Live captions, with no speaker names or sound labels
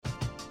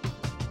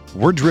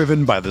We're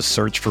driven by the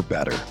search for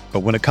better. But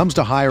when it comes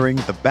to hiring,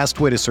 the best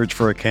way to search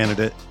for a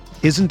candidate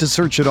isn't to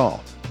search at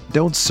all.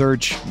 Don't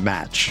search,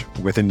 match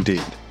with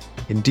Indeed.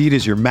 Indeed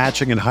is your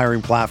matching and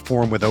hiring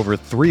platform with over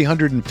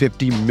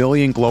 350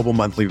 million global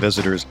monthly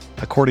visitors,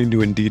 according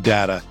to Indeed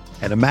data,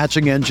 and a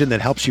matching engine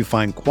that helps you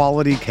find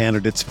quality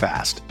candidates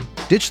fast.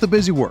 Ditch the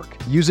busy work.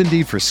 Use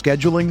Indeed for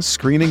scheduling,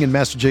 screening, and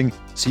messaging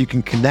so you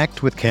can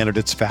connect with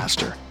candidates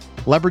faster.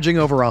 Leveraging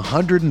over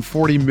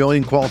 140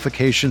 million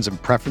qualifications and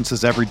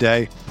preferences every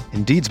day,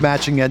 Indeed's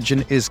matching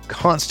engine is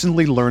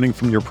constantly learning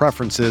from your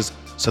preferences,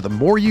 so the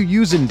more you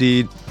use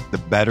Indeed, the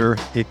better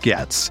it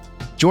gets.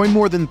 Join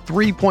more than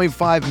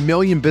 3.5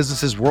 million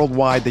businesses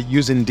worldwide that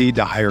use Indeed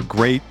to hire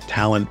great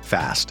talent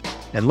fast.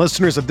 And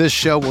listeners of this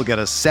show will get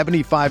a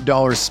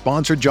 $75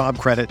 sponsored job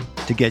credit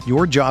to get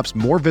your jobs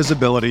more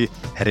visibility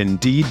at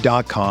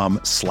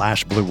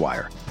Indeed.com/Blue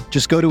Wire.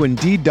 Just go to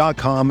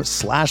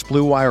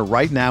Indeed.com/Blue Wire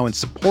right now and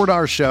support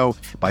our show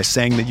by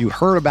saying that you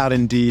heard about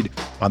Indeed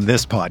on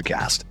this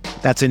podcast.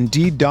 That's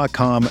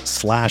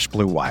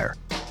Indeed.com/Blue Wire.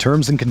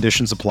 Terms and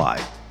conditions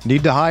apply.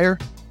 Need to hire?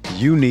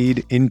 You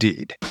need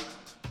Indeed.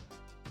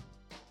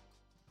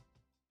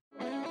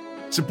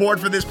 Support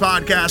for this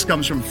podcast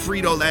comes from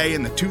Frito-Lay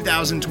and the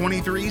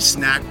 2023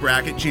 Snack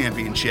Bracket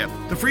Championship.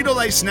 The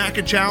Frito-Lay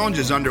Snack Challenge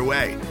is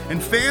underway,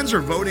 and fans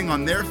are voting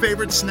on their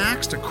favorite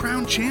snacks to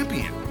crown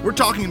champion. We're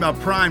talking about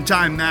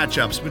prime-time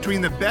matchups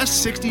between the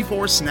best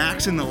 64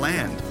 snacks in the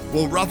land.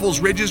 Will Ruffles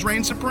Ridges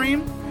reign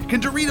supreme?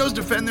 Can Doritos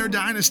defend their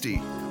dynasty?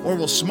 Or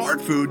will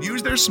Smart Food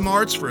use their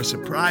smarts for a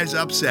surprise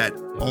upset?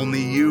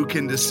 Only you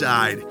can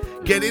decide.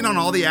 Get in on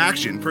all the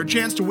action for a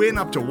chance to win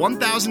up to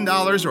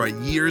 $1,000 or a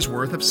year's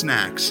worth of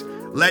snacks.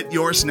 Let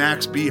your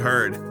snacks be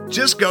heard.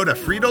 Just go to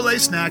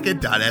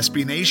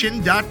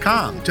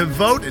fritolaysnacket.sbnation.com to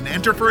vote and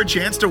enter for a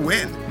chance to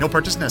win. No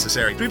purchase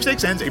necessary.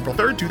 Sweepstakes ends April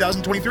 3rd,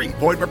 2023.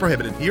 Void where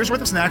prohibited. Year's worth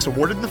of snacks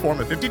awarded in the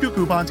form of 52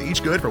 coupons,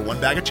 each good for one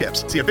bag of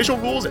chips. See official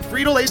rules at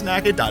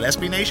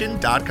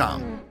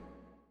fritolaysnacket.sbnation.com.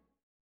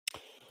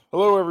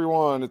 Hello,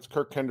 everyone. It's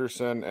Kirk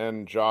Henderson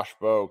and Josh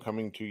Bowe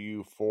coming to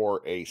you for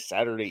a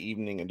Saturday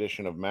evening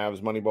edition of Mavs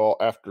Moneyball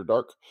After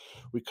Dark.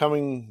 We're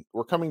coming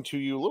to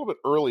you a little bit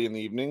early in the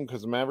evening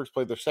because the Mavericks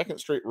played their second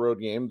straight road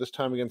game, this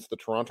time against the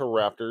Toronto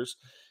Raptors,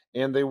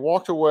 and they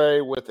walked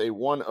away with a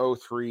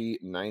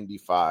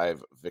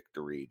 103-95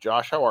 victory.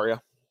 Josh, how are you?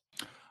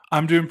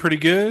 I'm doing pretty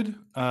good.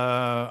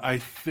 I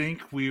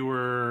think we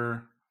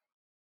were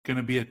going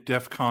to be at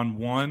DEFCON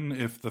 1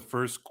 if the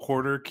first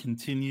quarter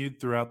continued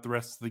throughout the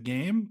rest of the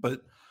game.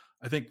 But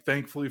I think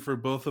thankfully for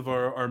both of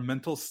our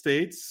mental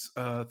states,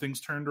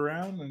 things turned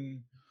around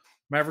and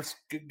Mavericks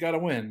got a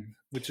win,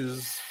 which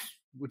is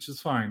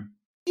fine.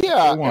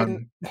 Yeah,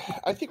 and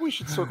I think we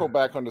should circle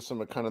back onto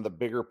some of kind of the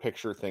bigger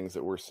picture things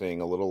that we're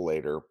seeing a little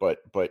later.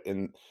 But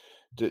to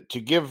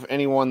give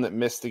anyone that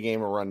missed the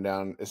game a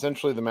rundown,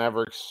 essentially the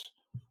Mavericks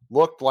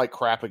looked like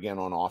crap again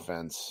on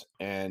offense,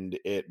 and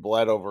it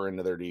bled over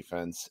into their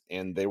defense,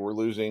 and they were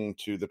losing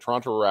to the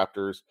Toronto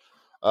Raptors,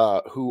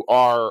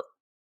 the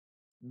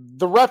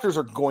Raptors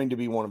are going to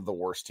be one of the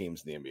worst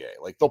teams in the NBA.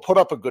 Like, they'll put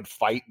up a good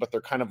fight, but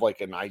they're kind of like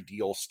an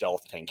ideal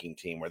stealth tanking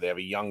team where they have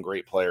a young,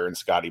 great player in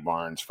Scotty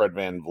Barnes. Fred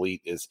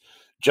VanVleet is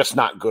just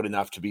not good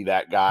enough to be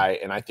that guy,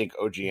 and I think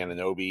OG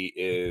Anunoby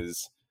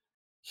is...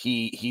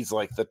 He's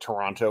like the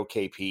Toronto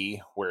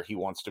KP where he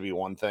wants to be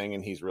one thing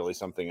and he's really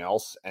something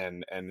else.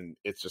 And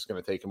it's just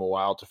going to take him a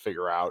while to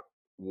figure out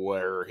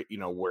where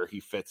he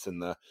fits in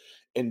the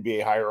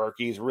NBA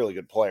hierarchy. He's a really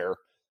good player.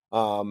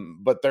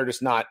 But they're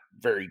just not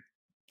very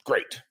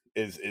great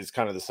is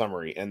kind of the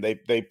summary. And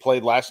they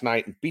played last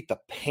night and beat the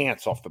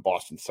pants off the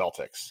Boston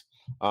Celtics.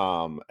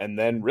 And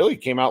then really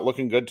came out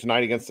looking good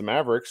tonight against the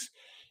Mavericks.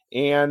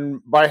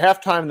 And by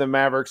halftime, the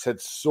Mavericks had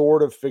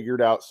sort of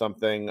figured out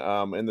something.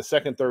 In the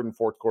second, third, and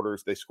fourth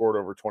quarters, they scored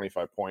over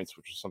 25 points,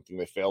 which is something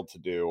they failed to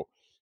do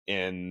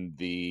in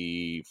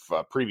the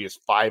previous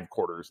 5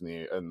 quarters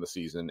in the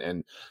season.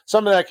 And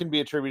some of that can be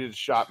attributed to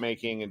shot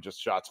making and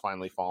just shots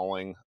finally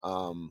falling.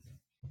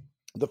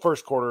 The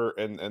first quarter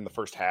and the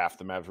first half,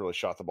 the Mavs really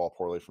shot the ball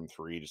poorly from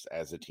 3 just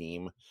as a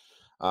team.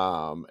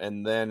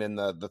 And then in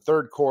the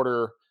third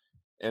quarter,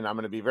 and I'm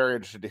going to be very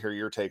interested to hear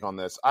your take on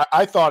this.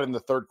 I thought in the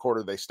third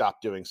quarter they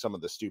stopped doing some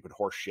of the stupid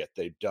horse shit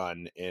they've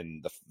done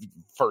in the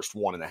first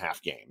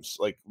 1.5 games.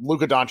 Like,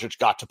 Luka Doncic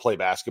got to play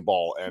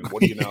basketball, and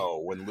what do you know?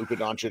 When Luka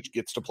Doncic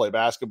gets to play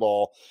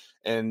basketball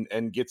and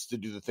gets to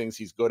do the things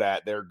he's good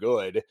at, they're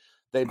good.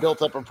 They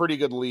built up a pretty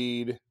good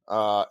lead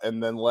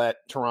and then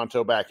let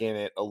Toronto back in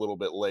it a little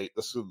bit late.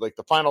 This is like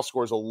the final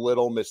score is a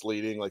little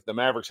misleading. Like, the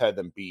Mavericks had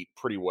them beat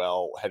pretty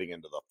well heading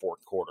into the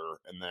fourth quarter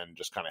and then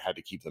just kind of had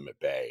to keep them at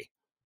bay.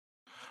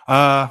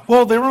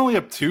 Well, they were only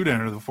up 2 to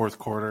enter the fourth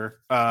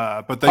quarter,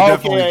 but they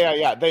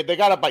They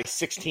got up by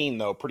 16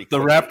 though, pretty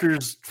quickly. The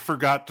Raptors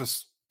forgot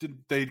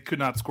they could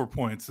not score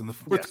points in the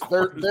fourth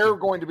quarter. They're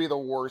going to be the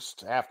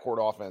worst half-court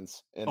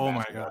offense in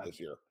basketball this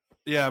year.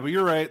 Yeah, but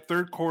you're right.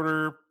 Third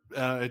quarter,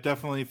 it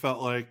definitely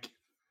felt like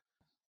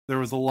there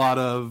was a lot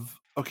of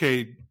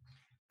I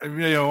don't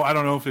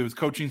know if it was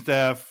coaching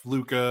staff,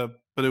 Luka,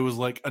 but it was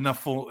like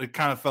enough. It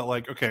kind of felt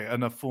like, okay,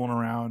 enough fooling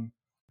around.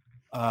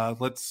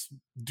 Let's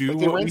do like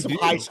they what ran we some do.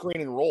 high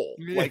screen and roll.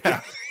 Yeah. Like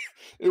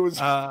it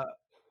was.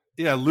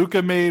 Yeah,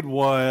 Luka made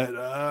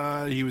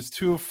what? He was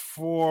 2 of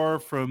 4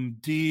 from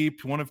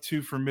deep, 1 of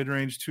 2 from mid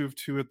range, 2 of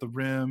 2 at the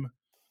rim,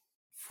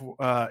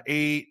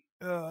 8,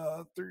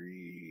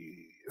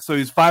 3. So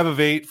he's 5 of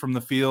 8 from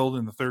the field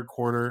in the third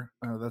quarter.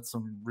 That's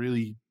some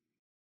really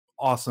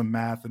awesome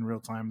math in real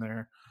time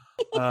there.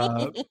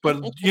 But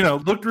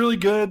looked really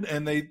good,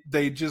 and they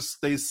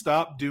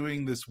stopped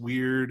doing this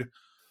weird,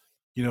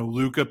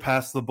 Luka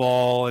passed the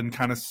ball and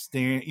kind of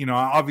stand.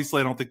 Obviously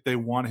I don't think they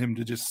want him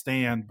to just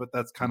stand, but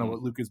that's kind of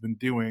what Luka's been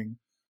doing,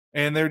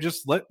 and they're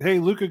just hey,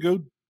 Luka,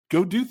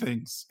 go do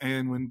things.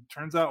 And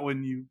turns out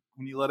when you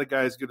let a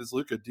guy as good as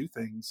Luka do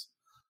things,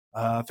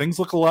 things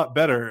look a lot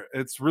better.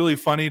 It's really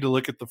funny to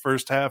look at the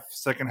first half,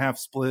 second half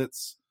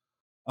splits.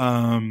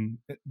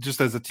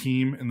 Just as a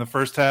team, in the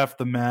first half,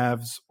 the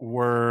Mavs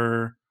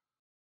were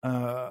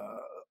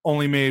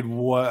only made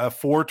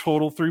 4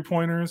 total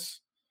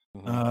 3-pointers.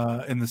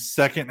 In the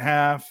second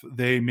half,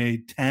 they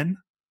made 10.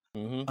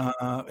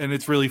 And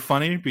it's really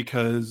funny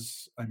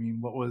because,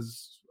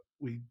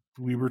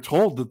 we were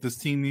told that this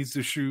team needs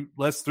to shoot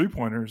less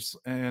 3-pointers,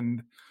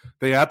 and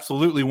they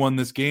absolutely won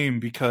this game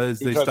because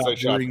they stopped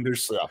doing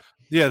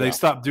they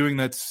stopped doing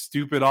that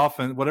stupid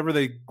offense, whatever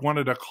they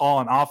wanted to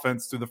call an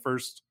offense, through the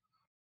first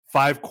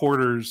 5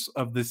 quarters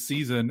of this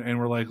season, and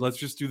we're like, let's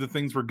just do the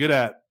things we're good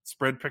at: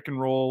 spread, pick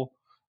and roll,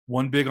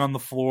 one big on the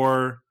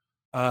floor,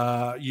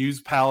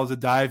 use Pal as a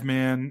dive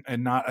man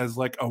and not as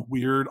like a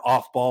weird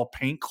off-ball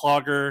paint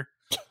clogger.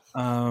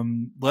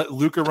 Let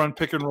Luka run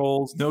pick and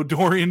rolls. No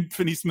Dorian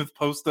Finney-Smith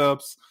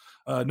post-ups.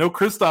 No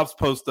Kristaps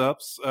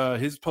post-ups.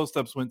 His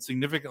post-ups went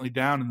significantly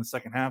down in the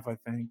second half, I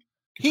think.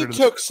 He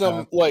took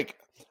some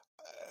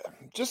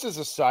just as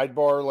a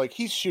sidebar, like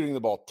he's shooting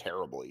the ball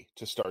terribly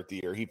to start the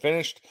year. He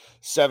finished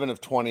 7 of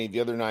 20. The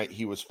other night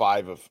he was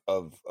 4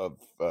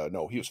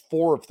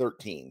 of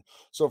 13.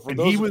 So for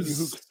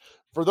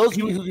those of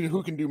you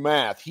who can do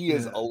math, he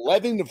is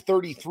 11 of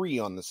 33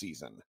 on the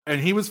season. And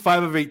he was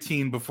 5 of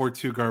 18 before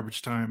 2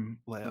 garbage time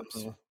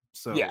layups.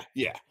 So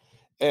yeah.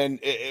 And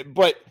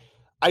but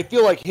I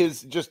feel like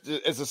just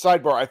as a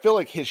sidebar, I feel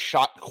like his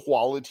shot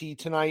quality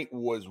tonight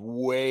was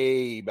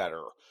way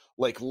better.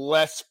 Like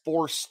less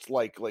forced,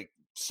 like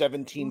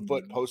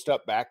 17-foot post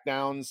up back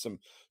downs,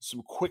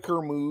 some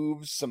quicker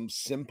moves, some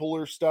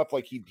simpler stuff.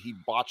 Like he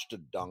botched a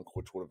dunk,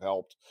 which would have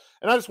helped.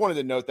 And I just wanted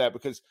to note that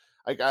because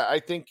I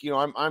think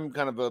I'm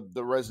kind of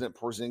the resident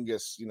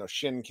Porzingis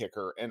shin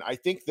kicker, and I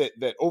think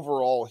that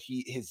overall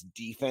his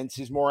defense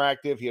is more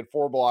active. He had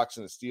 4 blocks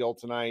and a steal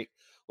tonight.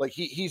 Like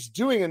he's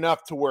doing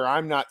enough to where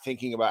I'm not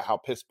thinking about how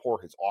piss poor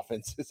his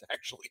offense has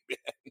actually been.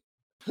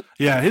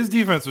 Yeah, his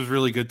defense was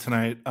really good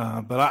tonight,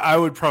 but I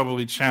would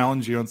probably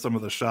challenge you on some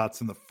of the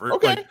shots in the first.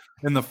 Okay.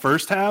 In the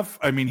first half.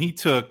 I mean,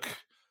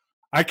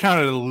 I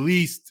counted at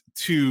least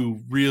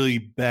 2 really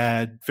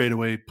bad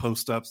fadeaway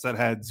post-ups that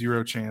had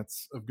 0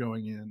 chance of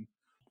going in.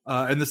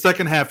 In the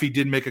second half, he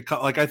did make a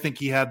cut. Like I think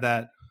he had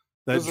that.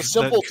 It was a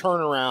simple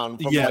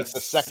turnaround from like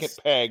the second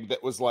peg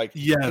that was like,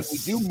 can we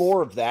do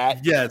more of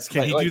that? Yes,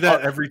 can he do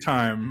that every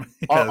time?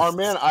 Yes. Our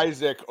man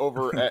Isaac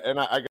over at, and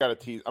I got to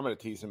tease. I'm going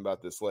to tease him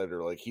about this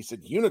later. Like he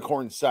said,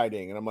 unicorn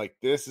sighting, and I'm like,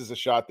 this is a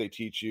shot they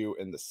teach you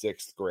in the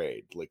 6th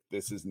grade. Like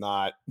this is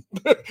not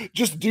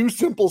just do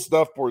simple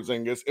stuff,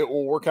 Porzingis. It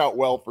will work out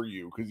well for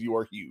you because you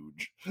are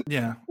huge.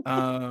 Yeah,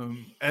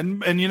 and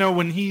when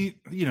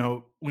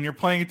when you're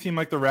playing a team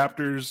like the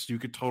Raptors, you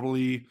could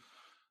totally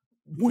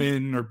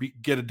win or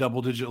get a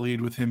double-digit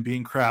lead with him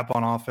being crap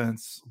on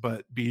offense,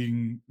 but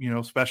being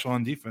special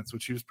on defense,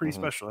 which he was pretty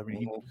special. I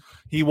mean,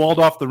 he walled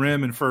off the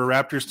rim, and for a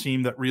Raptors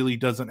team that really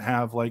doesn't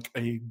have like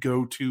a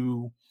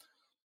go-to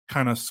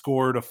kind of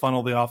score to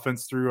funnel the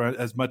offense through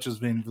as much as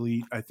Van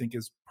Vliet, I think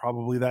is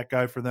probably that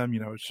guy for them.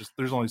 It's just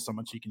there's only so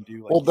much he can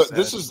do.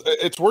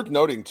 It's worth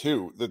noting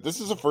too that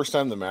this is the first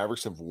time the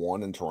Mavericks have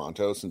won in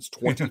Toronto since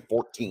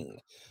 2014.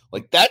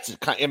 Like that's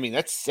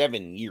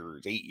 7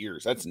 years, 8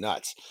 years. That's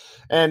nuts.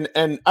 And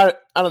I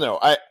don't know.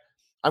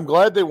 I'm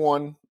glad they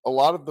won. A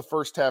lot of the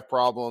first half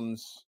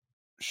problems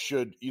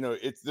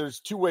there's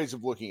 2 ways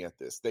of looking at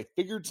this. They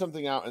figured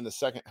something out in the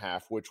second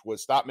half, which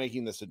was stop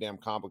making this so damn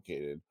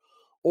complicated.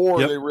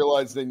 Or they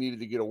realized they needed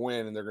to get a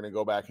win, and they're going to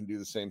go back and do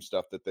the same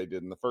stuff that they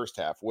did in the first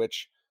half,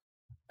 which,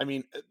 I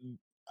mean,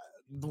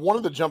 one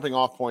of the jumping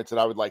off points that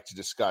I would like to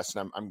discuss,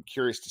 and I'm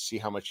curious to see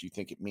how much you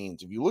think it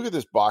means. If you look at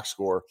this box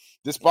score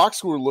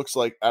looks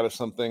like out of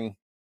something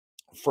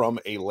from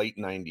a late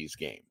 90s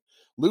game.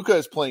 Luka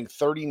is playing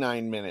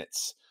 39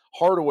 minutes.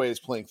 Hardaway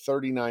is playing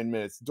 39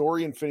 minutes.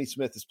 Dorian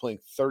Finney-Smith is playing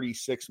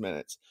 36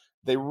 minutes.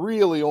 They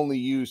really only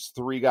use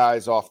 3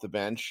 guys off the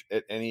bench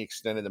at any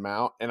extended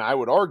amount, and I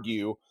would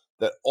argue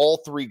that all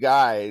 3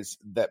 guys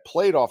that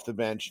played off the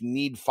bench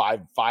need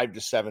 5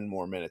 to 7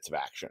 more minutes of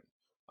action.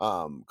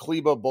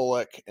 Kleba,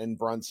 Bullock, and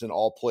Brunson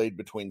all played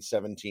between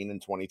 17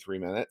 and 23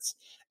 minutes,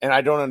 and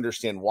I don't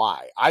understand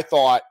why. I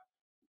thought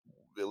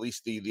at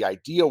least the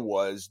idea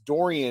was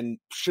Dorian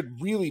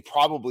should really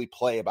probably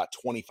play about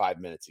 25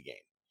 minutes a game.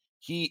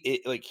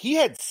 He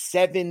had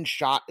 7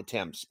 shot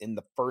attempts in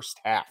the first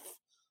half.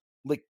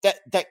 Like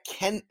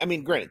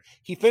granted,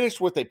 he finished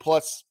with a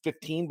plus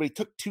 15, but he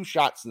took 2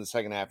 shots in the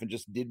second half and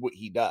just did what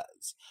he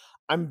does.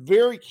 I'm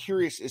very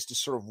curious as to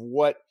sort of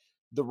what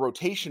the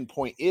rotation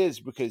point is,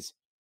 because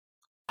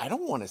I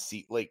don't want to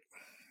see, like,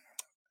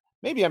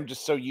 maybe I'm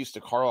just so used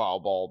to Carlisle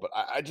ball, but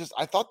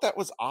I thought that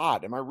was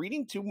odd. Am I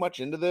reading too much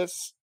into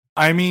this?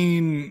 I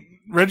mean,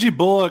 Reggie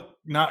Bullock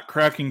not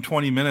cracking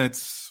 20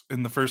 minutes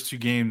in the first 2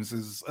 games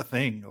is a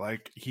thing.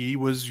 Like, he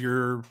was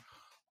your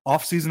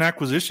off-season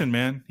acquisition,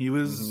 man. He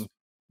was,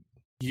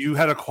 you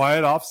had a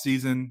quiet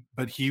off-season,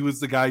 but he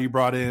was the guy you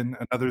brought in,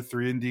 another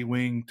 3-and-D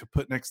wing to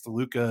put next to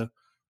Luka.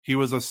 He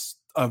was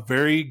a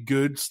very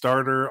good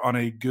starter on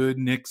a good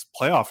Knicks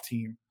playoff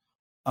team.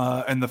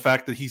 And the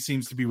fact that he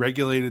seems to be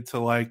regulated to,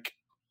 like,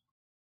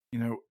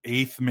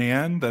 8th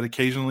man that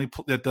occasionally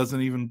that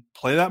doesn't even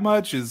play that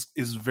much is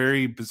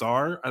very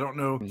bizarre. I don't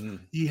know.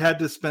 He had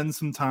to spend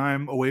some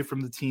time away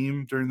from the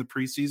team during the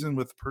preseason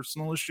with a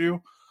personal issue.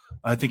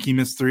 I think he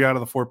missed 3 out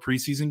of the 4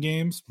 preseason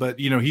games, but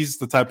he's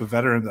the type of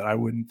veteran that I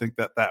wouldn't think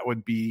that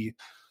would be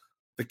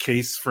the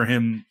case for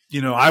him.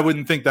 I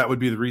wouldn't think that would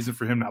be the reason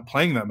for him not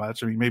playing that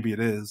much. I mean, maybe it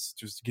is,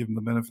 just to give him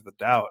the benefit of the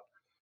doubt,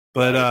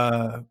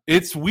 but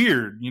it's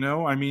weird.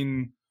 I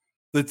mean,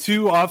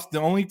 the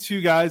only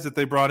 2 guys that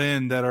they brought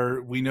in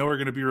that we know are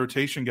going to be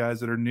rotation guys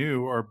that are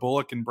new are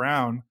Bullock and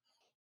Brown.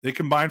 They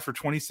combined for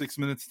 26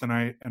 minutes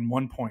tonight and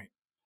 1 point.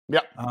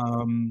 Yeah.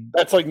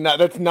 That's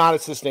not a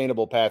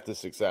sustainable path to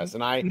success.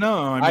 And I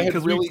mean,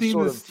 because we've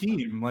seen this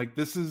team, like,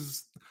 this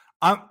is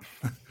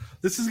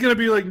going to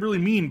be, like, really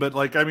mean, but,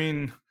 like, I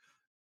mean,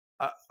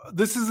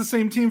 this is the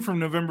same team from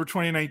November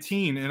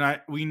 2019,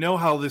 and we know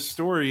how this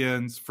story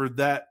ends for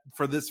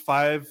this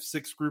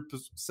 5-6 group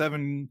of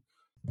 7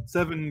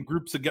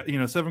 groups of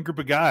 7 group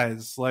of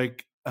guys.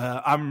 Like,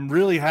 I'm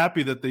really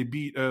happy that they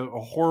beat a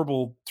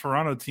horrible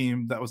Toronto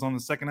team that was on the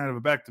second night of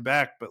a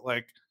back-to-back, but,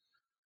 like,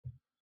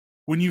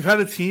 when you've had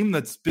a team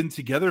that's been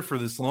together for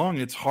this long,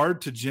 it's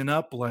hard to gin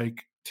up,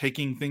 like,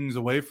 taking things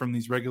away from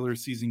these regular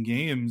season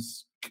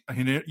games.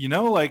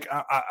 Like,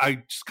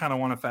 I just kind of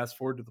want to fast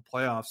forward to the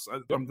playoffs.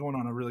 I'm going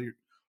on a really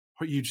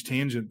huge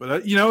tangent,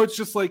 but it's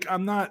just like,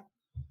 I'm not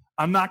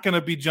going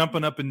to be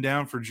jumping up and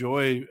down for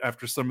joy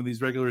after some of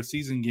these regular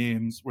season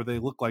games where they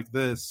look like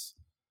this,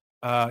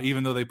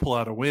 even though they pull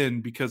out a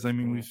win, because, I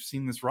mean, we've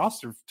seen this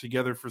roster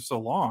together for so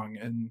long.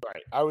 And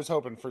right, I was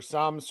hoping for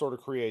some sort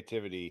of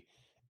creativity,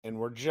 and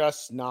we're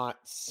just not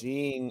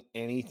seeing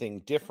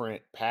anything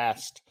different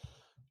past,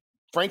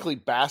 frankly,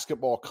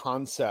 basketball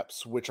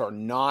concepts, which are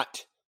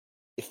not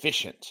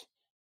efficient.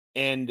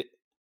 And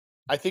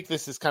I think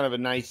this is kind of a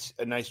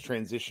nice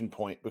transition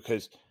point,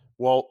 because,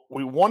 well,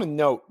 we want to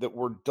note that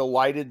we're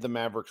delighted the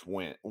Mavericks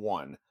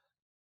won.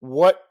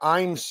 What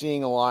I'm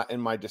seeing a lot in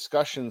my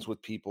discussions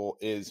with people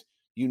is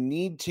you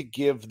need to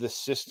give the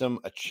system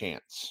a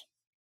chance.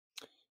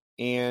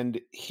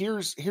 And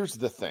here's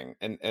the thing,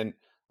 and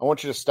I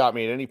want you to stop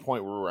me at any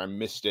point where I'm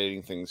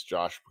misstating things,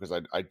 Josh, because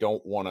I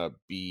don't want to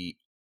be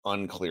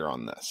unclear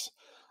on this.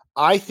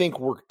 I think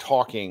we're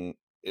talking,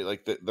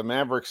 like, the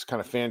Mavericks kind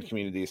of fan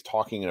community is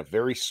talking in a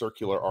very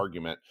circular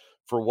argument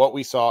for what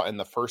we saw in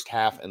the first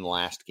half and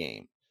last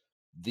game.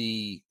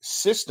 The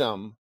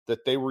system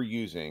that they were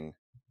using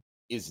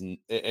is,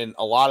 and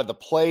a lot of the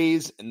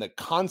plays and the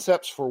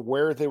concepts for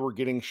where they were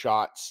getting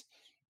shots,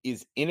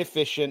 is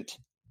inefficient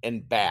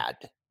and bad.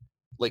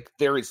 Like,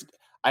 there is,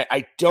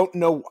 I don't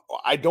know.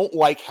 I don't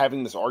like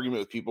having this argument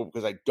with people,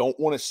 because I don't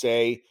want to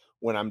say,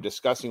 when I'm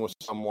discussing with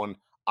someone,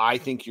 I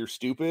think you're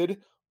stupid.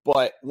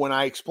 But when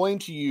I explain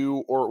to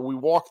you, or we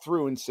walk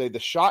through and say the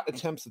shot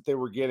attempts that they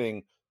were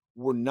getting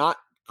were not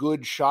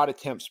good shot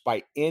attempts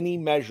by any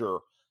measure,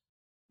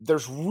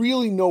 there's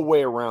really no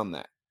way around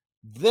that.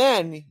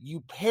 Then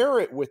you pair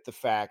it with the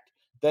fact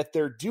that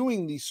they're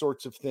doing these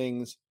sorts of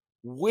things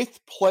with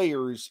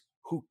players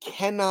who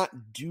cannot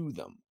do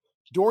them.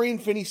 Dorian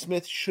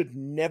Finney-Smith should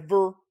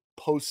never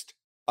post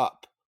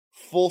up,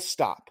 full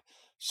stop.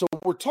 So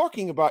what we're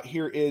talking about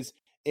here is,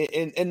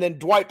 and then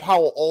Dwight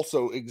Powell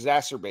also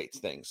exacerbates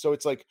things. So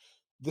it's like,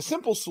 the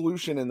simple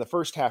solution in the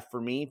first half for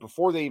me,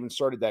 before they even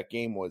started that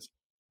game, was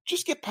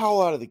just get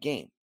Powell out of the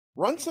game.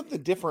 Run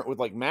something different with,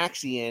 like,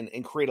 Maxey in,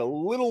 and create a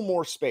little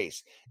more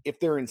space if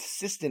they're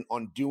insistent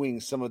on doing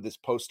some of this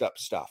post-up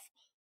stuff.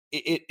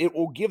 It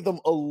will give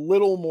them a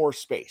little more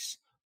space.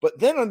 But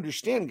then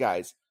understand,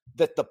 guys,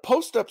 that the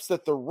post-ups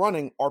that they're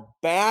running are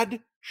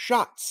bad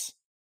shots.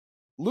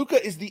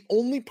 Luka is the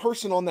only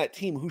person on that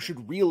team who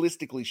should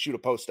realistically shoot a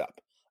post-up.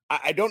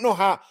 I don't know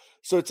how.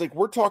 So it's like,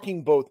 we're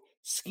talking both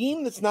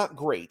scheme that's not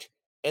great,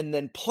 and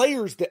then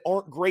players that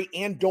aren't great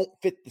and don't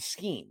fit the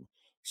scheme.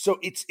 So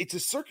it's a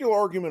circular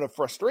argument of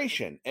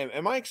frustration.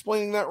 Am I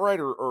explaining that right,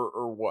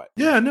 or what?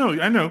 Yeah,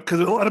 no, I know, because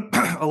a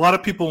lot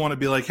of people want to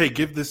be like, hey,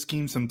 give this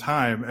scheme some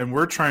time, and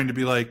we're trying to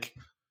be like,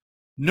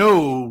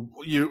 no,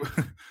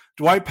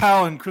 Dwight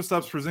Powell and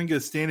Kristaps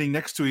Porzingis standing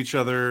next to each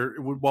other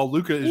while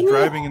Luka is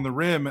driving in the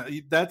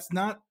rim. That's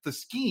not the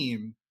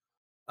scheme.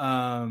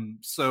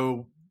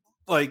 So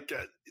like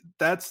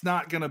that's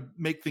not going to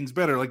make things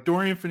better. Like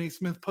Dorian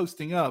Finney-Smith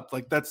posting up,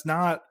 like that's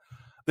not.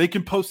 They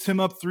can post him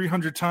up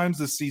 300 times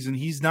this season.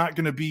 He's not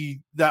going to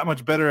be that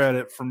much better at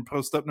it from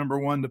post up number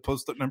 1 to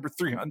post up number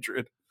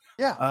 300.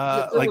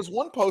 Yeah, there was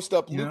one post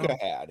up Luka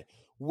had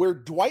where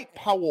Dwight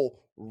Powell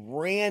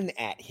ran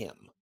at him.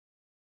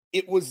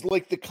 It was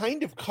like the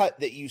kind of cut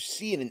that you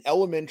see in an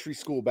elementary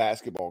school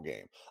basketball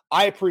game.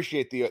 I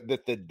appreciate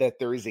that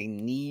there is a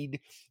need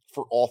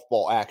for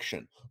off-ball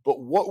action,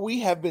 but what we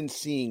have been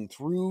seeing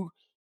through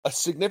a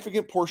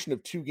significant portion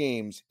of 2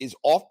 games is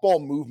off-ball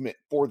movement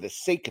for the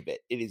sake of it.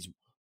 It is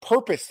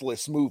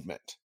purposeless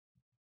movement.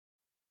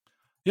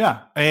 Yeah,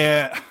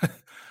 and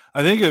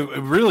I think it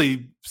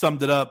really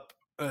summed it up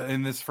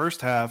in this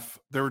first half.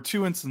 There were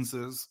 2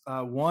 instances.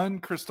 One,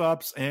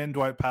 Kristaps and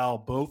Dwight Powell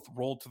both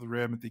rolled to the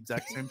rim at the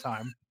exact same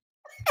time,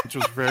 which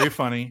was very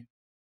funny.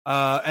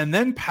 And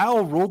then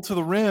Powell rolled to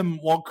the rim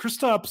while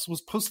Kristaps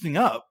was posting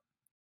up,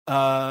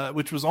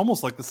 which was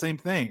almost like the same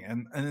thing.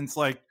 And it's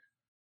like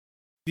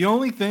the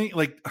only thing,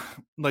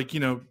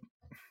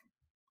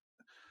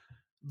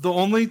 the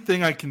only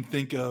thing I can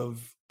think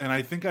of, and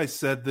I think I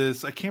said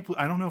this, I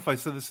don't know if I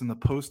said this in the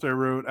post I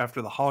wrote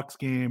after the Hawks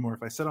game or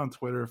if I said on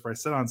Twitter, if I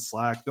said on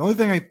Slack. The only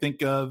thing I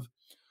think of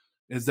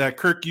is that,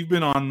 Kirk, you've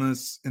been on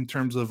this in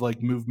terms of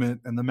like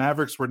movement, and the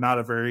Mavericks were not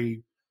a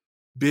very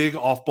big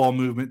off-ball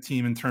movement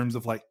team in terms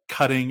of like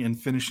cutting and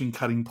finishing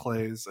cutting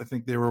plays. I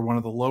think they were one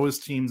of the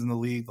lowest teams in the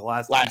league the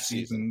last 2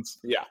 seasons.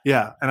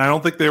 Yeah. And I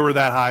don't think they were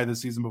that high the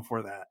season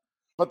before that.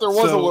 But there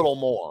was a little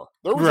more.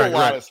 There was a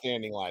lot of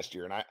standing last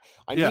year. And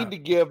I need to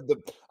give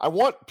I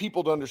want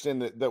people to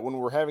understand that when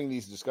we're having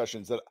these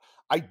discussions, that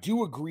I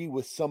do agree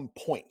with some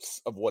points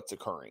of what's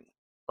occurring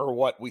or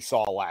what we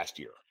saw last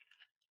year.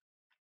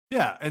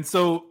 Yeah. And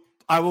so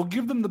I will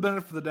give them the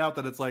benefit of the doubt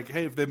that it's like,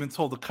 hey, if they've been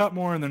told to cut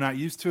more and they're not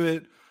used to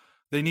it,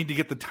 they need to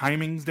get the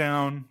timings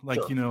down. Like,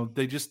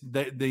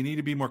 they need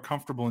to be more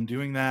comfortable in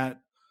doing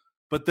that.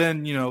 But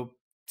then,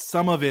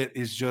 some of it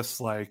is just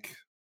like,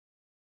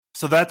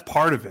 so that's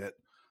part of it.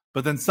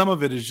 But then some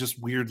of it is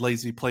just weird,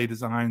 lazy play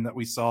design that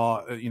we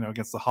saw,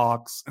 against the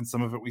Hawks, and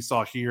some of it we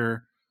saw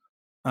here.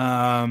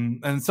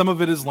 And some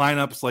of it is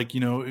lineups like,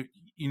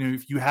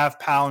 if you have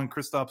Powell and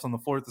Kristaps on the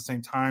floor at the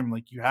same time,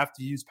 like you have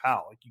to use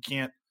Powell. Like you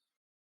can't,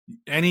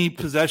 any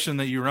possession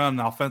that you run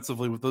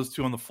offensively with those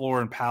 2 on the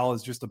floor and Powell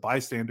is just a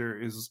bystander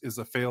is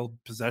a failed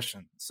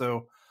possession.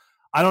 So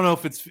I don't know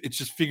if it's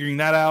just figuring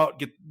that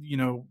out,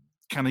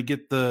 kind of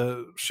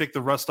shake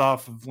the rust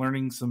off of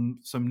learning some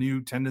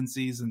new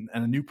tendencies and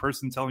a new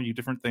person telling you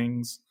different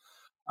things.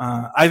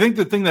 I think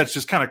the thing that's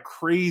just kind of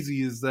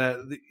crazy is that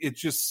it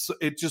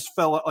just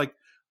felt like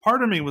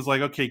part of me was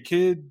like, okay,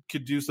 Kidd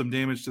could do some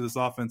damage to this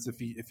offense if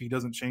he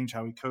doesn't change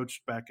how he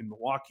coached back in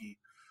Milwaukee.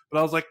 But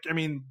I was like, I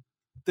mean,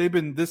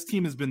 this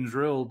team has been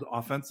drilled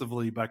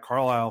offensively by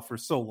Carlisle for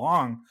so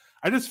long.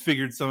 I just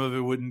figured some of it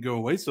wouldn't go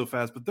away so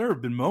fast, but there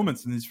have been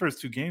moments in these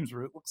first 2 games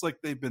where it looks like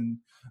they've been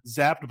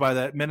zapped by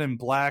that Men in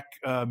Black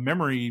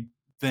memory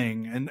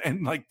thing,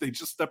 and like they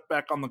just stepped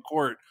back on the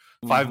court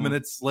 5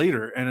 minutes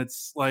later, and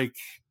it's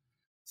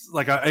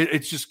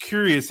it's just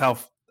curious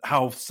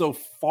how so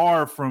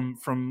far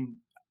from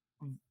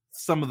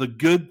some of the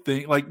good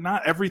thing, like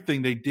not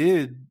everything they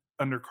did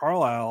under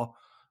Carlisle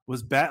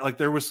was bad. Like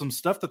there was some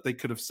stuff that they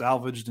could have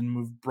salvaged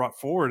and brought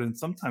forward, and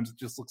sometimes it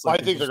just looks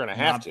like I think they're going to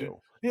have to.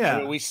 Yeah, I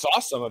mean, we saw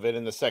some of it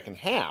in the second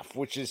half,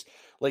 which is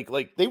like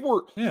they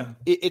were. Yeah,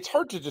 it's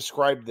hard to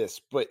describe this,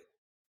 but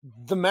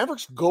the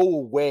Mavericks go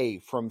away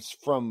from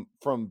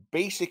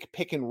basic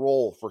pick and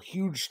roll for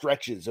huge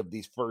stretches of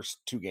these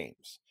first 2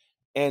 games,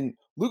 and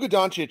Luka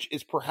Doncic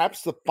is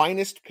perhaps the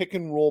finest pick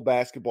and roll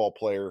basketball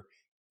player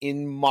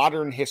in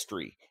modern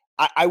history.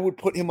 I would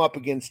put him up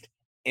against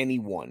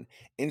anyone.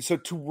 And so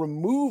to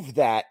remove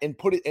that and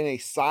put it in a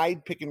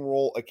side pick and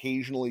roll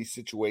occasionally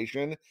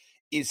situation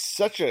is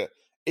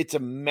it's a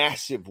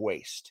massive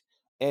waste.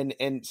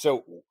 And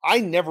so I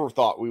never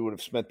thought we would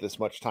have spent this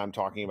much time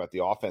talking about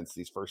the offense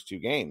these first 2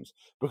 games,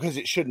 because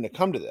it shouldn't have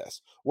come to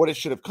this. What it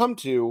should have come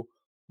to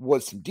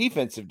was some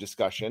defensive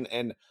discussion.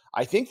 And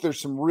I think there's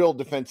some real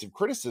defensive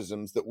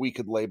criticisms that we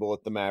could label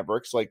at the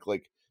Mavericks,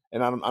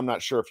 and I'm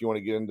not sure if you want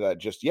to get into that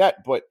just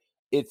yet, but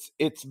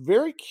it's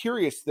very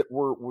curious that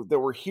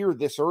we're here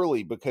this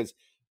early, because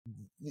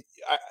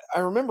I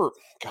remember,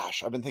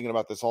 gosh, I've been thinking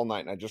about this all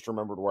night, and I just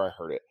remembered where I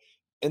heard it.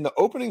 In the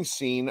opening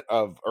scene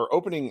of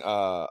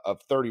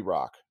 30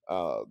 Rock,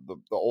 the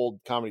old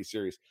comedy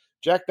series,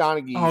 Jack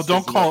Donaghy. Oh,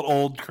 don't call it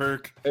old,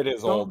 Kirk. It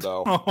is old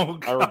though. Oh,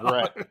 I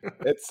regret.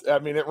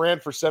 It ran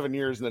for 7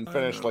 years and then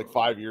finished like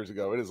 5 years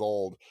ago. It is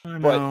old.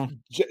 But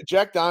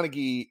Jack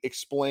Donaghy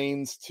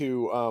explains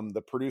to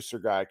the producer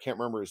guy, I can't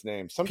remember his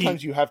name.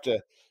 Sometimes you have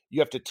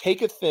to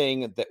take a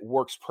thing that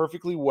works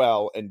perfectly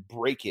well and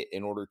break it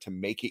in order to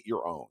make it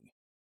your own.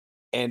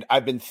 And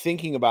I've been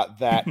thinking about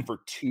that for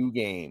 2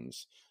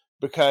 games,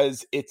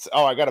 because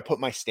I got to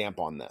put my stamp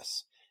on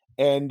this.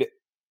 And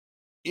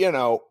you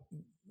know,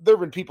 there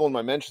have been people in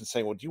my mentions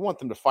saying, well, do you want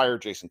them to fire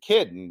Jason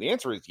Kidd? And the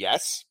answer is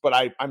yes, but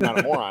I'm not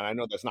a moron. I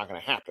know that's not going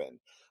to happen.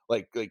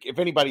 Like if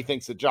anybody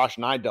thinks that Josh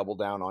and I double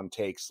down on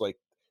takes, like,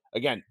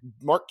 again,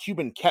 Mark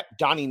Cuban kept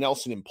Donnie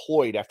Nelson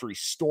employed after he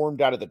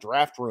stormed out of the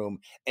draft room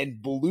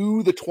and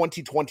blew the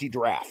 2020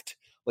 draft.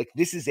 Like,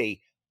 this is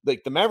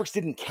like the Mavericks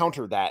didn't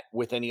counter that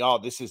with any, oh,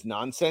 this is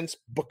nonsense,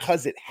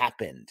 because it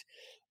happened.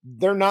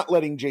 They're not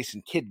letting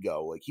Jason Kidd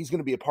go. Like, he's going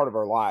to be a part of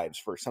our lives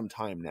for some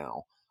time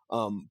now.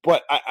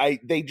 But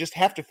they just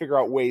have to figure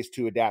out ways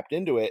to adapt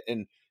into it.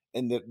 And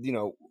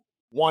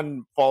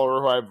one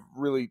follower who I have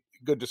really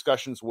good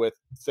discussions with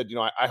said,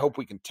 I hope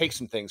we can take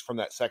some things from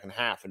that second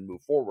half and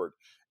move forward.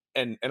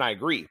 And I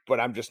agree,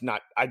 but I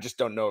just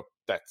don't know if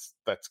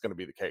that's going to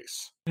be the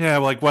case. Yeah,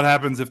 like what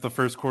happens if the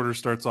first quarter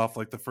starts off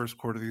like the first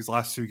quarter of these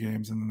last two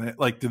games, and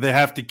do they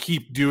have to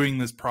keep doing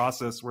this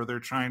process where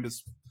they're trying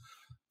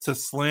to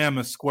slam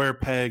a square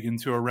peg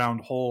into a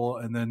round hole,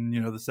 and then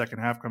the second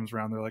half comes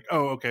around, they're like,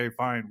 oh, okay,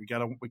 fine, we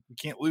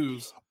can't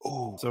lose,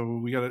 so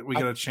we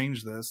gotta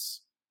change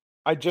this.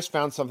 I just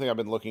found something I've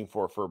been looking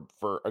for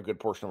a good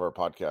portion of our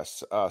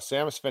podcasts.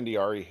 Sam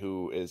Esfandiari,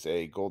 who is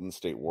a Golden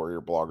State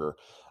Warrior blogger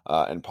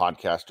and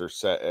podcaster,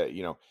 said,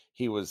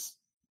 he was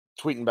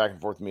tweeting back and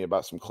forth with me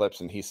about some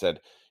clips, and he said,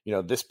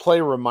 this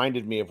play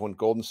reminded me of when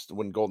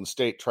Golden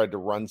State tried to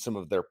run some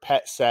of their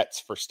pet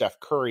sets for Steph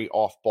Curry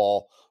off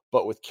ball,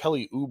 but with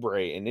Kelly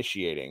Oubre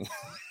initiating.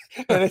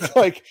 And it's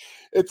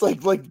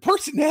like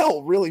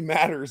personnel really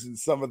matters in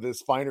some of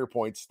this finer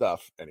point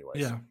stuff.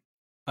 Anyways.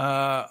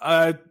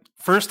 Yeah.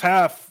 First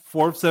half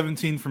 4 of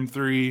 17 from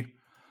 3,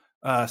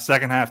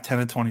 second half 10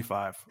 of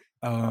 25.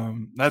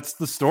 That's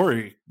the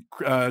story.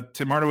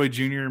 Tim Hardaway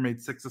Jr.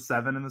 made 6 of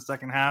 7 in the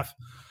second half.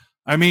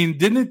 I mean,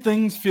 didn't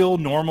things feel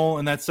normal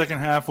in that second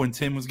half when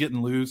Tim was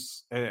getting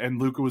loose and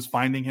Luka was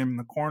finding him in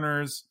the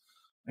corners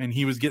and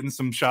he was getting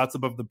some shots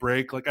above the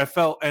break? Like, I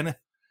felt, and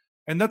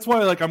that's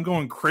why, like, I'm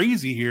going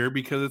crazy here,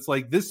 because it's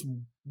like, this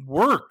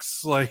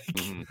works. Like,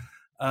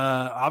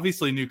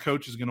 obviously new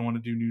coach is going to want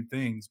to do new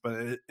things,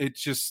 but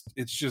it's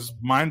just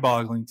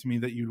mind-boggling to me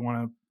that you'd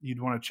want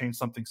to change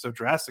something so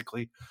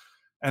drastically.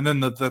 And then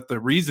the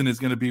reason is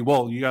going to be,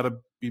 well, you got to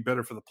be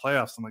better for the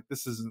playoffs. I'm like,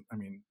 this isn't, I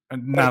mean,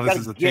 and now this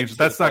is a change.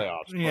 That's not,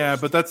 yeah,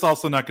 but that's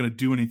also not going to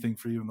do anything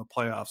for you in the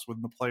playoffs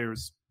when the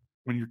players,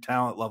 when your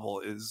talent level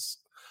is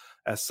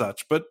as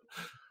such. But,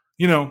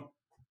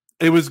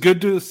 it was good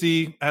to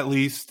see, at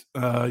least.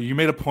 You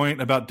made a point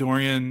about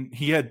Dorian.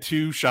 He had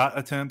 2 shot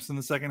attempts in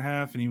the second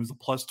half, and he was a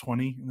plus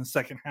 20 in the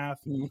second half.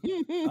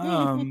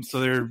 So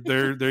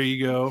there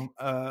you go.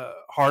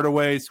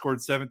 Hardaway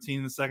scored 17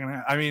 in the second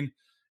half. I mean,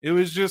 it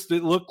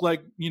looked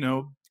like,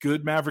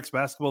 good Mavericks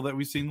basketball that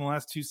we've seen the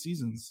last 2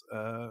 seasons.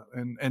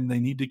 And they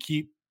need to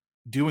keep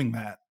doing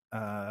that.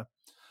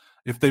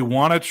 If they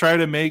want to try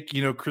to make,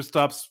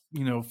 Kristaps,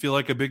 feel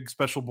like a big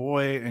special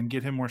boy and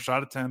get him more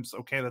shot attempts,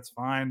 okay, that's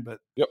fine. But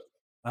yep.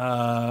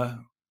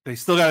 They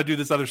still got to do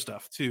this other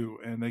stuff too,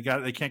 and they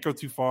can't go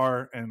too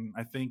far. And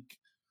I think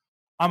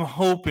I'm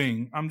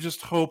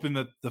just hoping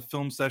that the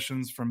film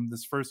sessions from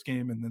this first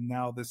game and then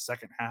now this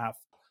second half,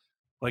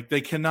 like,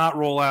 they cannot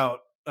roll out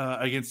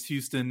against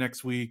Houston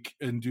next week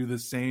and do the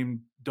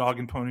same dog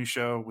and pony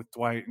show with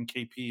Dwight and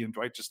KP and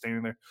Dwight just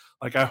standing there.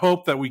 Like, I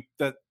hope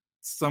that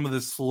some of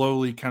this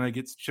slowly kind of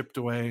gets chipped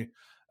away,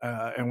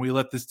 and we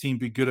let this team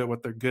be good at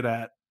what they're good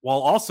at, while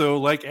also,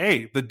 like,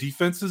 hey, the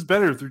defense is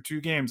better through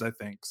 2 games, I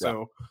think. So,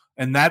 yeah.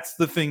 And that's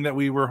the thing that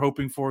we were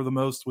hoping for the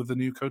most with the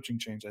new coaching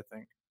change, I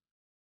think.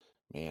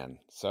 Man,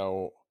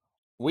 so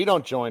we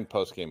don't join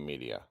post-game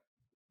media.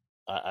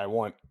 I kind of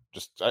want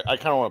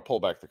to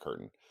pull back the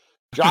curtain.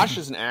 Josh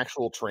is an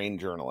actual trained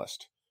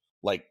journalist.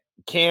 Like,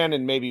 can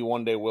and maybe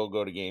one day will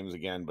go to games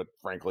again, but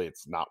frankly,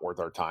 it's not worth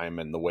our time.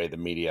 And the way the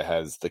media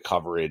has the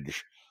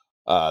coverage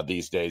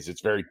these days,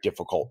 it's very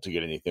difficult to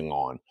get anything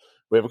on.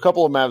 We have a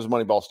couple of Mavs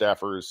Moneyball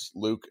staffers,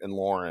 Luke and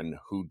Lauren,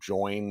 who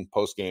join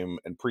post-game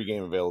and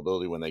pre-game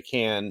availability when they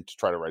can to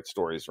try to write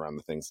stories around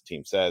the things the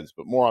team says.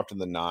 But more often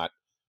than not,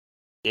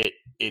 they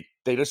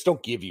just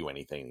don't give you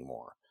anything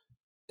anymore.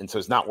 And so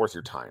it's not worth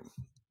your time.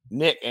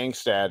 Nick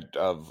Angstad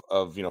of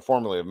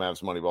formerly of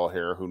Mavs Moneyball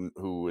here,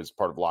 who is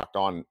part of Locked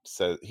On,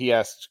 said he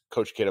asked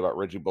Coach Kidd about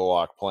Reggie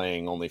Bullock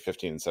playing only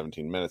 15 and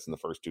 17 minutes in the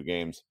first 2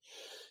 games.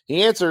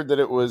 He answered that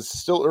it was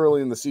still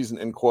early in the season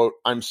and, quote,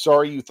 "I'm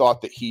sorry you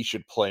thought that he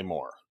should play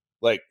more."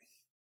 Like,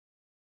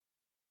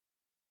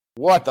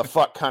 what the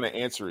fuck kind of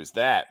answer is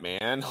that,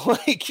 man?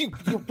 Like,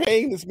 you're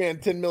paying this man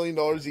 $10 million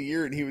a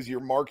year and he was your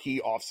marquee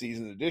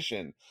offseason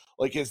addition.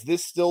 Like, is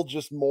this still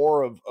just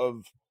more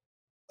of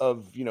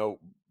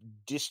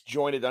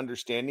disjointed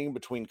understanding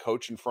between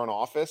coach and front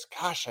office?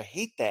 Gosh, I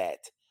hate that.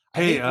 I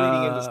hate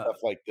reading into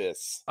stuff like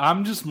this.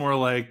 I'm just more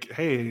like,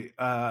 hey,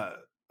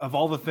 of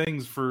all the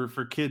things for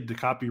Kidd to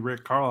copy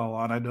Rick Carlisle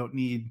on, I don't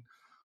need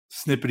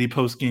snippety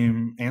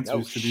post-game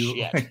answers to do.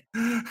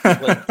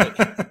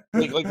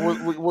 like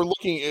we're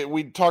looking at,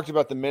 we talked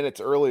about the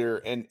minutes earlier,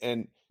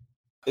 and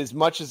as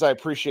much as I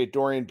appreciate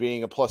Dorian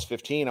being a plus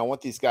 15, I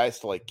want these guys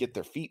to, like, get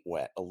their feet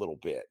wet a little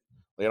bit.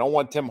 Like, I don't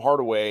want Tim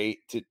Hardaway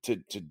to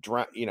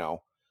drown,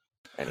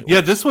 Anyways.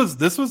 Yeah, this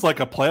was like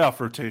a playoff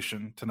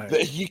rotation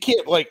tonight. You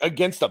can't, like,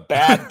 against a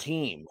bad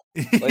team.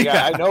 Like,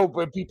 Yeah. I know,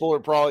 but people are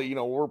probably,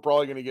 we're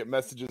probably going to get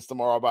messages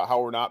tomorrow about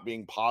how we're not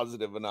being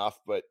positive enough.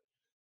 But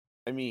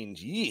I mean,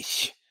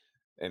 yeesh.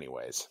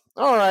 Anyways,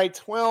 all right.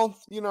 Well,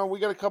 we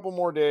got a couple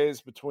more days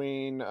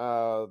between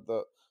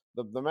the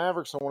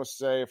Mavericks. I want to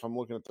say, if I'm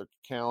looking at their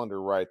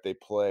calendar right, they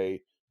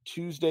play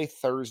Tuesday,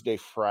 Thursday,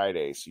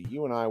 Friday. So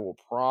you and I will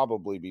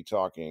probably be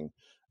talking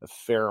a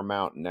fair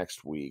amount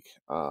next week.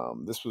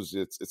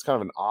 It's kind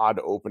of an odd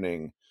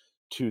opening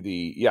to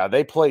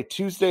they play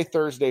Tuesday,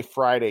 Thursday,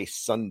 Friday,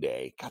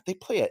 Sunday. God, they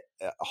play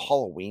a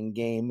Halloween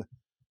game.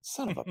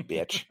 Son of a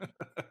bitch.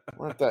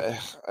 I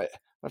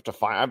have to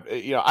find.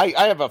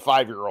 I have a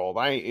 5-year-old.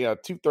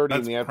 2:30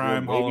 in the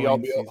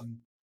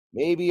afternoon.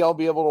 Maybe I'll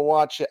be able to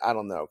watch it. I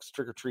don't know, because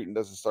trick or treating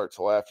doesn't start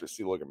till after.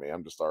 See, look at me.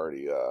 I'm just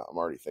already. I'm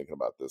already thinking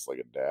about this like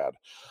a dad.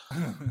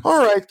 All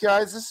right,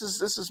 guys. This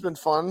has been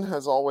fun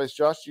as always.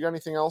 Josh, you got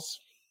anything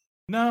else?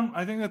 No,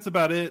 I think that's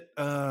about it.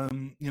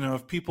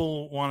 If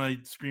people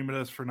want to scream at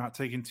us for not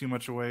taking too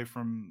much away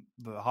from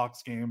the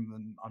Hawks game,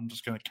 then I'm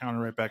just going to counter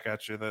right back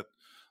at you that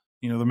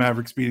the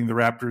Mavericks beating the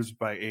Raptors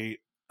by 8.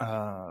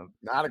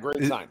 Not a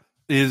great sign.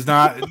 Is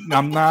not.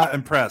 I'm not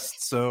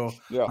impressed. So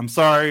yeah. I'm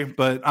sorry,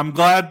 but I'm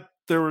glad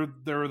there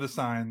were the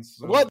signs.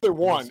 So I'm glad they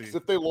won, because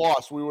if they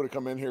lost, we would have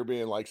come in here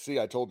being like, "See,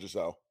 I told you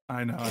so."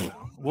 I know.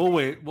 We'll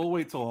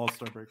wait till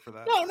All-Star break for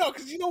that. No,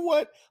 because you know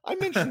what? I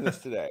mentioned this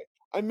today.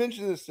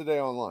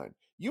 Online.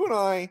 You and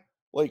I,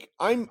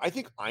 I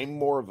think I'm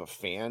more of a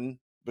fan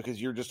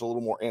because you're just a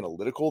little more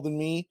analytical than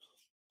me.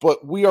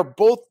 But we are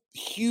both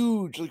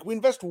huge. We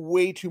invest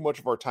way too much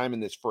of our time in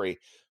this for a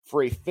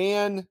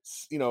fan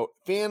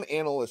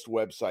analyst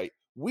website.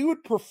 We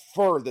would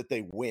prefer that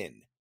they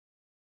win.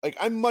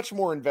 I'm much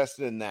more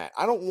invested in that.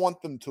 I don't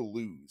want them to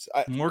lose.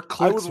 More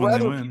clicks when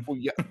they win.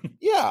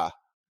 Yeah.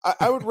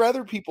 I would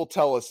rather people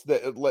tell us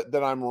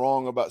that I'm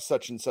wrong about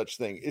such and such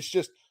thing. It's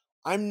just,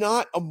 I'm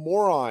not a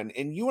moron,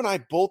 and you and I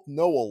both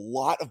know a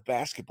lot of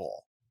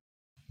basketball.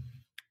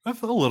 A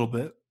little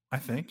bit, I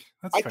think.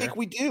 I think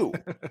we do.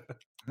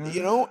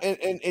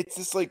 And it's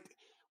just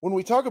when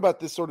we talk about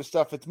this sort of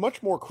stuff, it's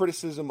much more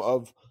criticism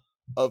of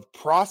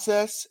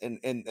process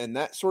and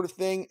that sort of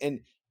thing. And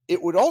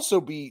it would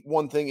also be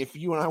one thing if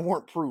you and I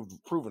weren't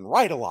proven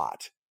right a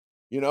lot.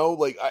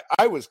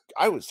 I was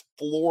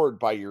floored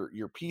by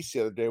your piece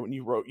the other day when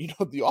you wrote,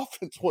 the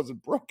offense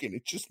wasn't broken.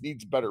 It just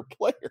needs better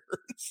players.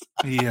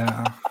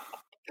 Yeah.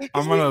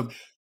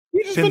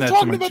 We've just been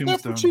talking about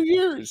that for 2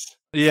 years.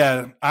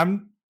 Yeah.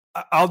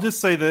 I'll just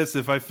say this.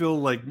 If I feel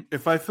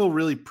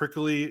really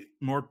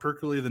more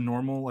prickly than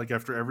normal,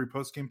 after every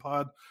post-game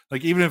pod,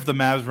 even if the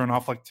Mavs run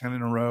off 10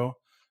 in a row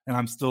and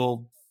I'm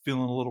still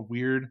feeling a little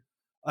weird,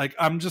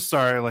 I'm just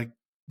sorry.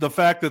 The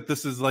fact that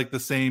this is the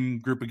same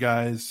group of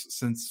guys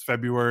since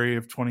February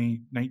of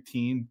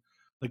 2019,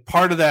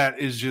 part of that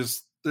is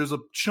just, there's a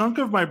chunk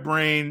of my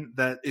brain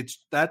that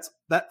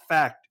that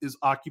fact is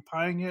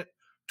occupying it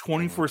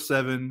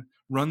 24/7,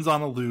 runs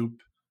on a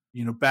loop,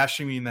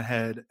 bashing me in the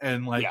head.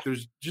 And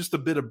there's just a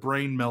bit of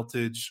brain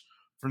meltage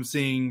from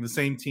seeing the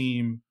same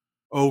team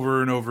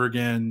over and over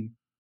again,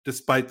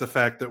 despite the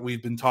fact that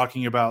we've been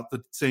talking about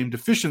the same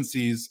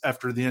deficiencies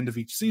after the end of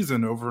each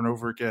season over and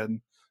over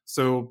again.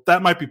 So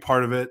that might be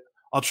part of it.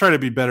 I'll try to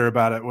be better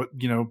about it,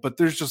 but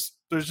there's just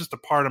a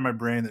part of my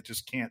brain that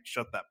just can't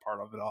shut that part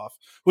of it off,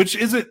 which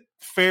isn't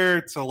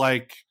fair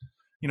to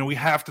we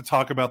have to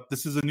talk about,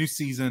 this is a new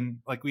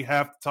season. We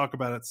have to talk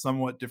about it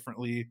somewhat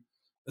differently,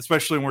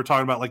 especially when we're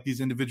talking about these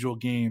individual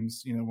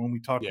games. When we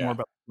talk more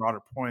about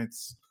broader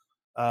points,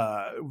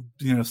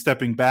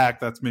 stepping back,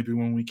 that's maybe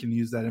when we can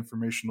use that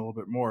information a little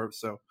bit more.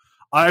 So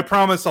I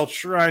promise I'll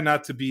try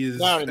not to be as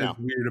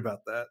weird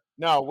about that.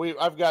 No,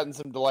 I've gotten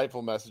some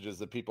delightful messages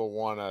that people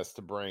want us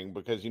to bring,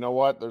 because you know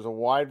what? There's a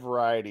wide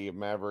variety of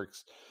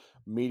Mavericks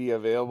media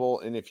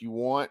available, and if you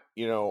want,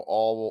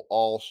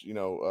 all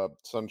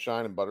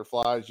sunshine and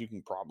butterflies, you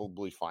can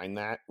probably find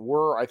that.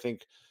 I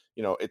think,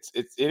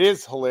 it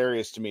is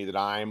hilarious to me that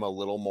I'm a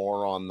little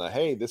more on the,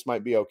 hey, this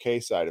might be okay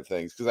side of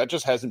things, because that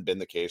just hasn't been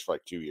the case for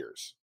 2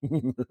 years.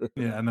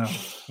 Yeah, no,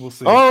 we'll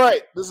see. All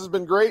right, this has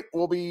been great.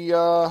 We'll be,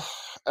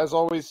 as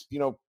always,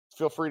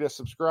 feel free to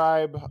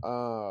subscribe.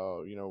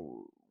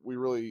 We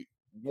really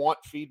want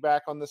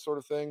feedback on this sort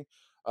of thing.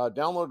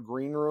 Download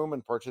Green Room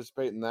and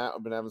participate in that.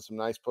 I've been having some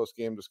nice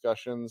post-game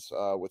discussions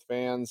with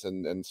fans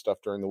and stuff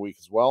during the week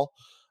as well.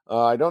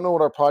 I don't know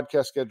what our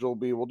podcast schedule will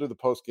be. We'll do the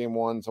post-game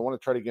ones. I want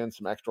to try to get in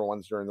some extra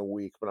ones during the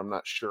week, but I'm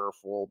not sure if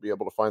we'll be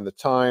able to find the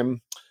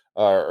time.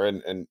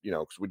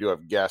 Because we do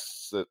have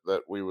guests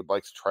that we would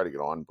like to try to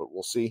get on, but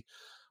we'll see.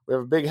 We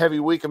have a big, heavy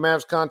week of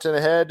Mavs content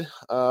ahead.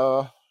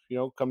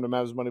 Come to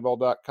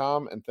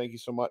MavsMoneyball.com, and thank you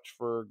so much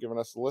for giving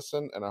us a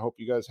listen, and I hope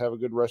you guys have a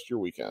good rest of your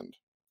weekend.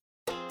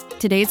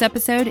 Today's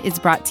episode is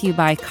brought to you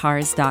by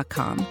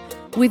Cars.com.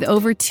 With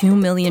over 2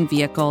 million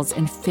vehicles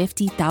and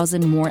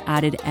 50,000 more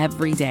added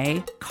every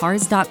day,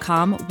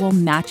 Cars.com will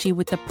match you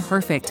with the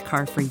perfect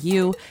car for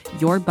you,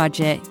 your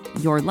budget,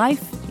 your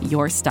life,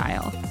 your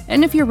style.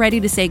 And if you're ready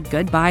to say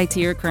goodbye to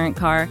your current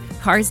car,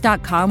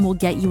 Cars.com will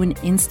get you an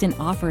instant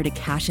offer to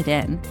cash it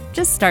in.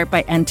 Just start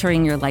by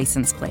entering your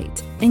license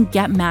plate and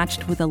get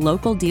matched with a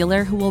local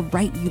dealer who will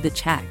write you the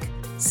check.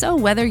 So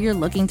whether you're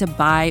looking to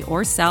buy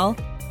or sell,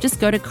 just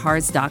go to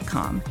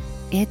Cars.com.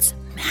 It's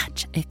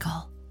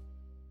magical.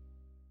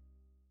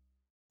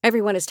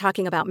 Everyone is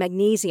talking about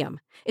magnesium.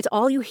 It's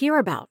all you hear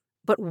about.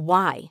 But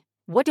why?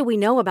 What do we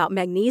know about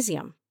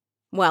magnesium?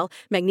 Well,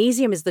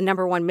 magnesium is the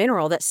number one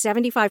mineral that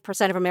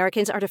 75% of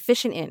Americans are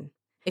deficient in.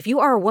 If you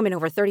are a woman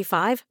over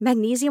 35,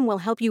 magnesium will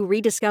help you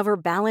rediscover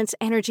balance,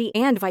 energy,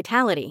 and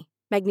vitality.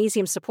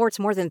 Magnesium supports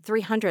more than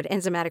 300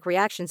 enzymatic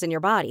reactions in your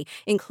body,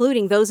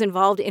 including those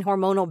involved in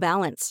hormonal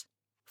balance.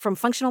 From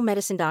functional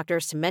medicine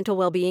doctors to mental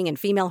well-being and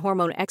female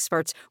hormone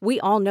experts, we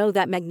all know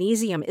that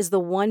magnesium is the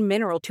one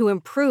mineral to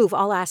improve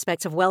all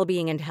aspects of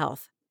well-being and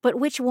health. But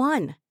which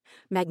one?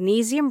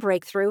 Magnesium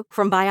Breakthrough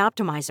from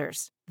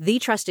Bioptimizers, the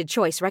trusted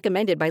choice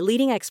recommended by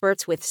leading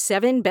experts with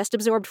 7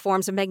 best-absorbed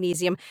forms of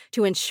magnesium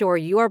to ensure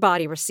your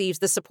body receives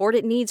the support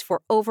it needs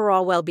for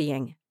overall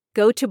well-being.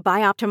 Go to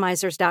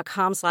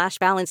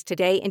bioptimizers.com/balance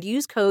today and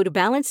use code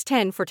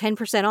BALANCE10 for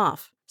 10%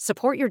 off.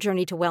 Support your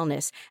journey to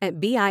wellness at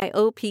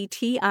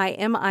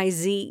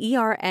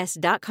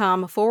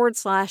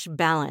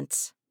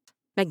bioptimizers.com/balance.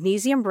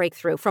 Magnesium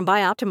Breakthrough from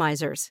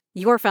Bioptimizers,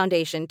 your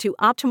foundation to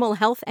optimal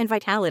health and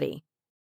vitality.